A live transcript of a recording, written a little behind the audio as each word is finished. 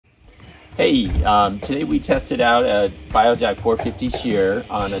Hey, today we tested out a Biojack 450 shear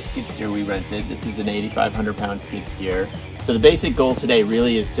on a skid steer we rented. This is an 8,500 pound skid steer. So the basic goal today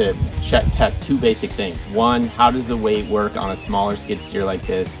really is to test two basic things. One, how does the weight work on a smaller skid steer like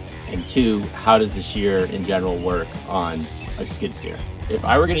this? And two, how does the shear in general work on a skid steer? If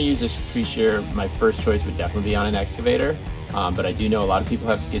I were going to use a tree shear, my first choice would definitely be on an excavator. But I do know a lot of people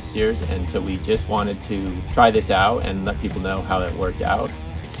have skid steers, and so we just wanted to try this out and let people know how it worked out.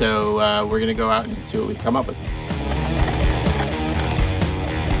 So we're going to go out and see what we come up with.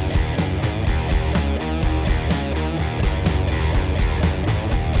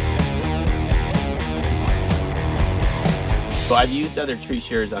 So I've used other tree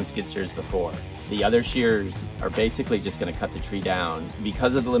shears on skid steers before. The other shears are basically just going to cut the tree down.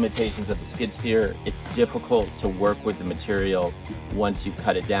 Because of the limitations of the skid steer, it's difficult to work with the material once you've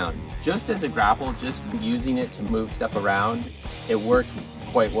cut it down. Just as a grapple, just using it to move stuff around, it worked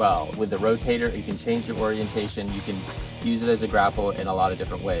quite well. With the rotator, you can change the orientation, you can use it as a grapple in a lot of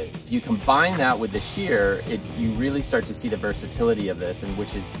different ways. If you combine that with the shear, you really start to see the versatility of this, and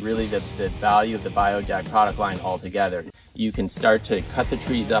which is really the value of the Biojack product line altogether. You can start to cut the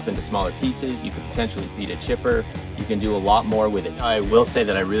trees up into smaller pieces, you can potentially feed a chipper, you can do a lot more with it. I will say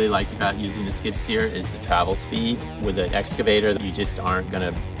that I really liked about using the skid steer is the travel speed. With an excavator, you just aren't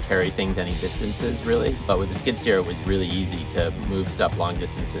going to carry things any distances really, but with the skid steer it was really easy to move stuff long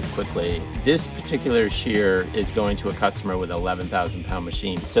distances quickly. This particular shear is going to a customer with an 11,000 pound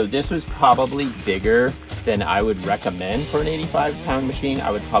machine, so this was probably bigger than I would recommend for an 85 pound machine.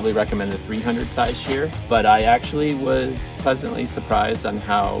 I would probably recommend the 300 size shear, but I actually was pleasantly surprised on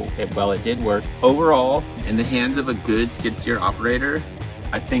how well it did work. Overall, in the hands of a good skid steer operator,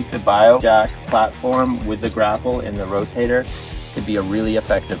 I think the Biojack platform with the grapple and the rotator could be a really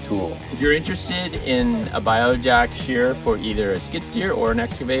effective tool. If you're interested in a Biojack shear for either a skid steer or an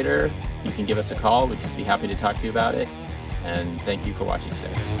excavator, you can give us a call. We'd be happy to talk to you about it. And thank you for watching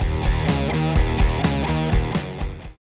today.